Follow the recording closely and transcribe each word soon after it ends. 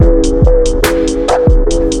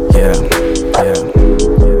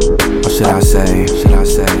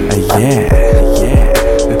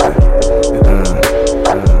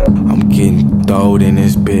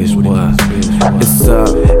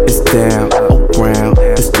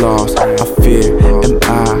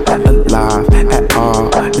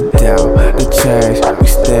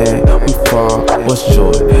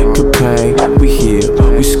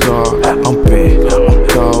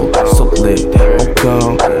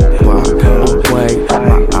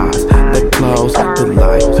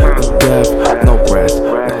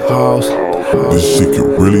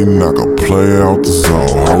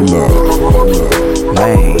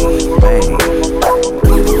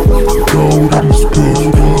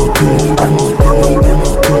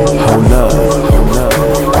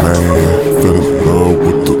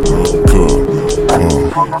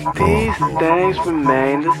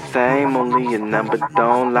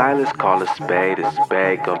call a spade a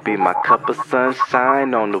spade. Gonna be my cup of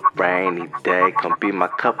sunshine on a rainy day. Gonna be my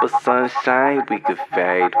cup of sunshine, we could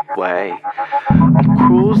fade away. I'm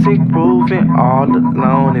cruising, grooving all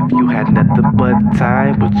alone. If you had nothing but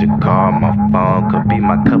time, would you call my phone? Gonna be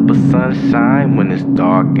my cup of sunshine when it's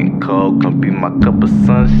dark and cold. Gonna be my cup of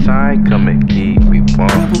sunshine, come and keep me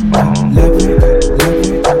warm. Love it,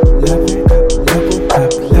 love it.